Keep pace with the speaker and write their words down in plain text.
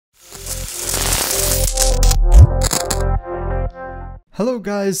Hello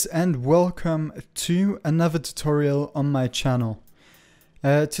guys and welcome to another tutorial on my channel.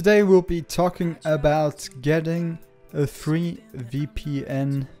 Today we'll be talking about getting a free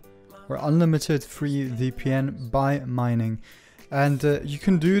VPN or unlimited free VPN by mining. And you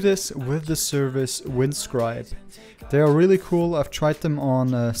can do this with the service Windscribe. They are really cool. I've tried them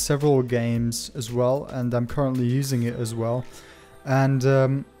on several games as well, and I'm currently using it as well.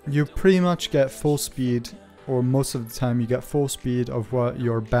 And you pretty much get full speed, or most of the time you get full speed of what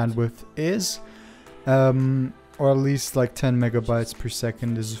your bandwidth is, or at least like 10 megabytes per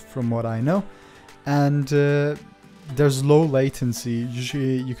second is from what I know. And there's low latency.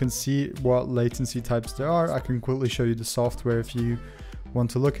 Usually you can see what latency types there are. I can quickly show you the software if you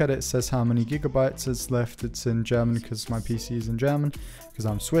want to look at it. It says how many gigabytes it's left. It's in German because my PC is in German because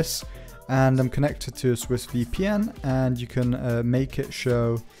I'm Swiss, and I'm connected to a Swiss VPN, and you can make it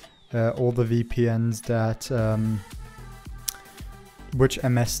show all the VPNs that which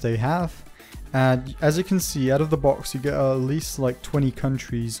MS they have. And as you can see, out of the box you get at least like 20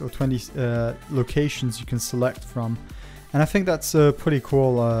 countries or 20 locations you can select from, and I think that's pretty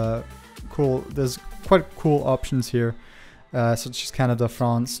cool. There's quite cool options here, such as Canada,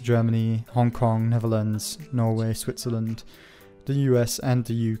 France, Germany, Hong Kong, Netherlands, Norway, Switzerland, the US and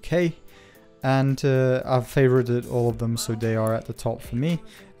the UK. And I've favorited all of them, so they are at the top for me.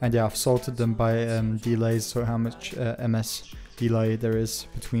 And yeah, I've sorted them by delays, so how much MS delay there is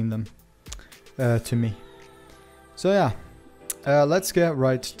between them to me. So yeah, let's get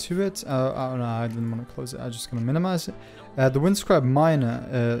right to it. Oh no, I didn't want to close it. I'm just going to minimize it. The Windscribe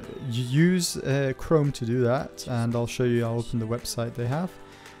miner, you use Chrome to do that, and I'll show you. I'll open the website they have.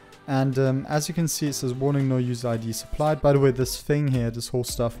 And as you can see, it says warning, no user ID supplied. By the way, this thing here, this whole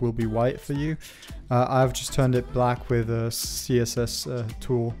stuff will be white for you. I've just turned it black with a CSS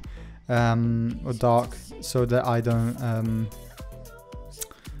tool, or dark, so that I don't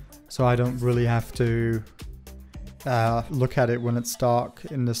really have to look at it when it's dark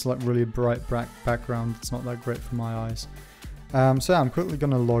in this like really bright background. It's not that great for my eyes. So yeah, I'm quickly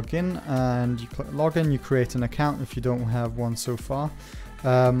going to log in, and you click log in, you create an account if you don't have one so far.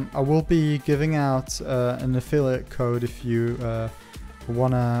 I will be giving out an affiliate code if you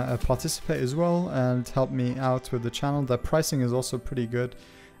want to participate as well and help me out with the channel. Their pricing is also pretty good.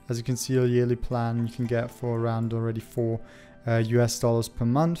 As you can see, a yearly plan you can get for around already $4 US per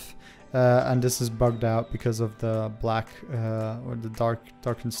month. And this is bugged out because of the black or the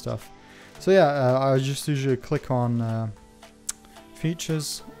darkened stuff. So yeah, I just usually click on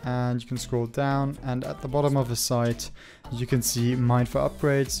features, and you can scroll down, and at the bottom of the site you can see mine for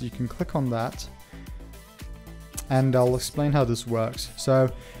upgrades. You can click on that, and I'll explain how this works. So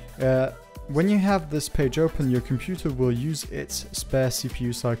when you have this page open, your computer will use its spare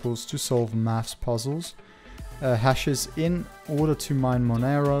CPU cycles to solve maths puzzles, hashes in order to mine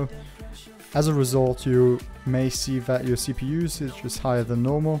Monero. As a result, you may see that your CPU usage is higher than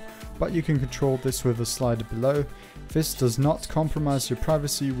normal, but you can control this with a slider below. This does not compromise your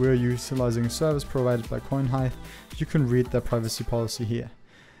privacy. We're utilizing a service provided by CoinHive. You can read their privacy policy here.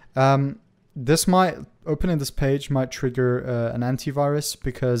 Opening this page might trigger an antivirus,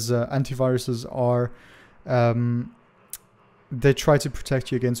 because antiviruses are, they try to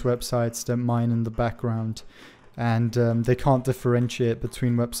protect you against websites that mine in the background, and they can't differentiate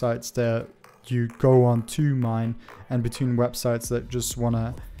between websites that you go on to mine and between websites that just want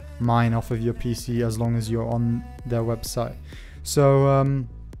to mine off of your PC as long as you're on their website. So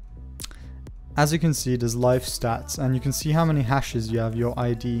as you can see, there's live stats, and you can see how many hashes you have, your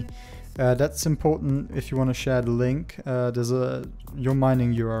ID. That's important if you want to share the link. There's your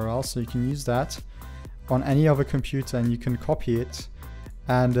mining URL, so you can use that on any other computer, and you can copy it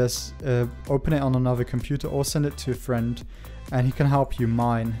and open it on another computer, or send it to a friend, and he can help you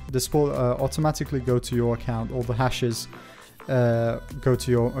mine. This will automatically go to your account. All the hashes go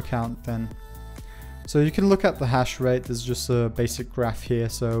to your account then. So you can look at the hash rate. There's just a basic graph here,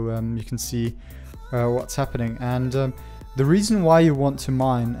 so you can see what's happening. And the reason why you want to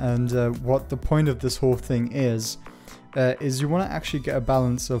mine, and what the point of this whole thing is you want to actually get a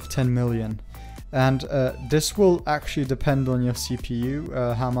balance of 10 million. And this will actually depend on your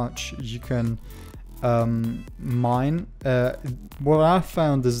CPU, how much you can mine. What I've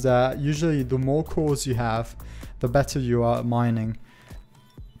found is that usually the more cores you have, the better you are at mining.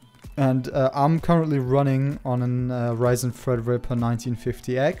 And I'm currently running on an Ryzen Threadripper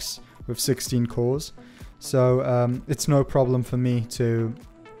 1950X with 16 cores, so it's no problem for me to,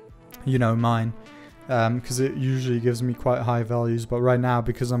 mine, because it usually gives me quite high values. But right now,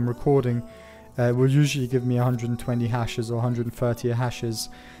 because I'm recording, it will usually give me 120 hashes or 130 hashes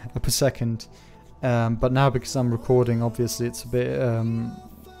per second. but now because I'm recording, obviously it's a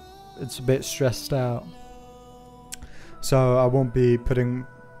bit stressed out, so I won't be putting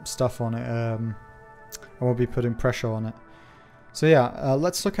stuff on it. I won't be putting pressure on it. So yeah,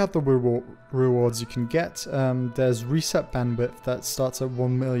 let's look at the rewards you can get. There's reset bandwidth that starts at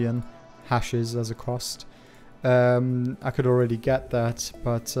 1 million hashes as a cost. I could already get that,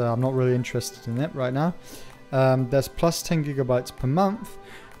 but I'm not really interested in it right now. There's plus 10 gigabytes per month,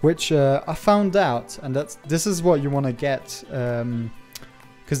 which I found out, and this is what you want to get,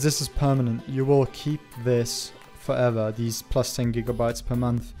 because this is permanent. You will keep this forever, these plus 10 gigabytes per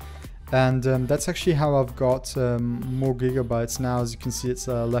month. And that's actually how I've got more gigabytes now. As you can see, it's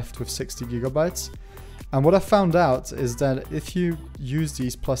left with 60 gigabytes. And what I found out is that if you use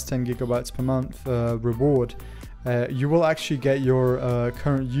these plus 10 gigabytes per month reward, you will actually get your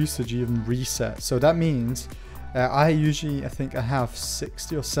current usage even reset. So that means I think I have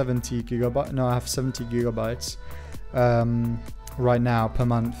 60 or 70 gigabytes. No, I have 70 gigabytes right now per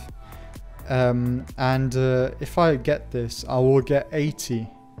month. If I get this, I will get 80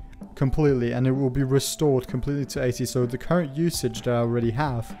 completely, and it will be restored completely to 80. So the current usage that I already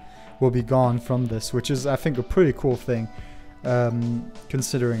have will be gone from this, which is, I think, a pretty cool thing,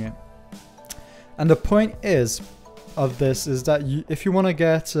 considering it. And the point of this is that if you want to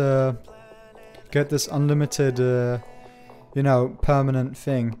get this unlimited, permanent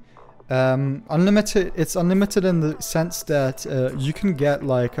thing, it's unlimited in the sense that you can get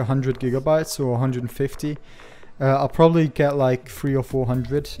like 100 gigabytes or 150. I'll probably get like 300 or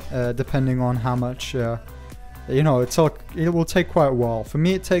 400, depending on how much, it will take quite a while. For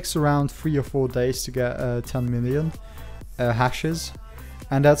me, it takes around 3 or 4 days to get 10 million hashes.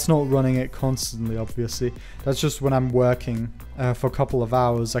 And that's not running it constantly, obviously. That's just when I'm working for a couple of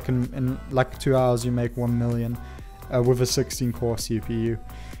hours. In like 2 hours, you make 1 million with a 16-core CPU.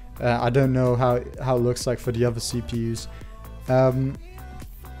 I don't know how it looks like for the other CPUs.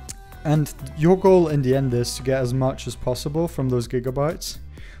 And your goal in the end is to get as much as possible from those gigabytes.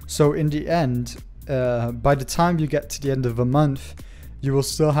 So in the end, by the time you get to the end of a month, you will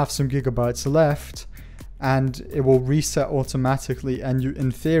still have some gigabytes left, and it will reset automatically. And you,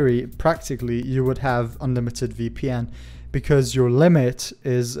 in theory, practically, you would have unlimited VPN, because your limit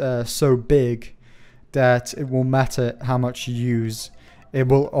is so big that it won't matter how much you use. It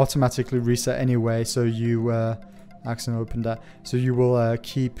will automatically reset anyway. So you accidentally opened that. So you will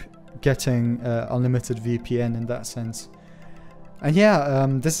keep getting unlimited VPN in that sense. And yeah,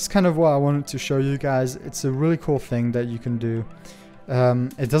 this is kind of what I wanted to show you guys. It's a really cool thing that you can do.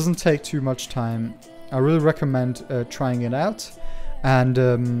 It doesn't take too much time. I really recommend trying it out. And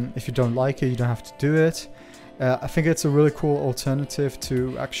if you don't like it, you don't have to do it. I think it's a really cool alternative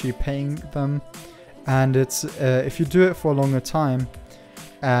to actually paying them. And it's if you do it for a longer time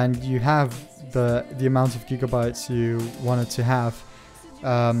and you have the amount of gigabytes you wanted to have,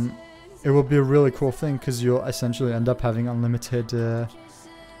 it will be a really cool thing, because you'll essentially end up having unlimited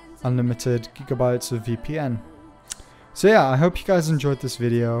gigabytes of VPN. So yeah, I hope you guys enjoyed this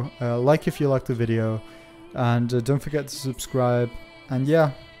video. Like if you liked the video, and don't forget to subscribe. And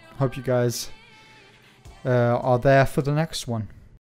yeah, hope you guys are there for the next one.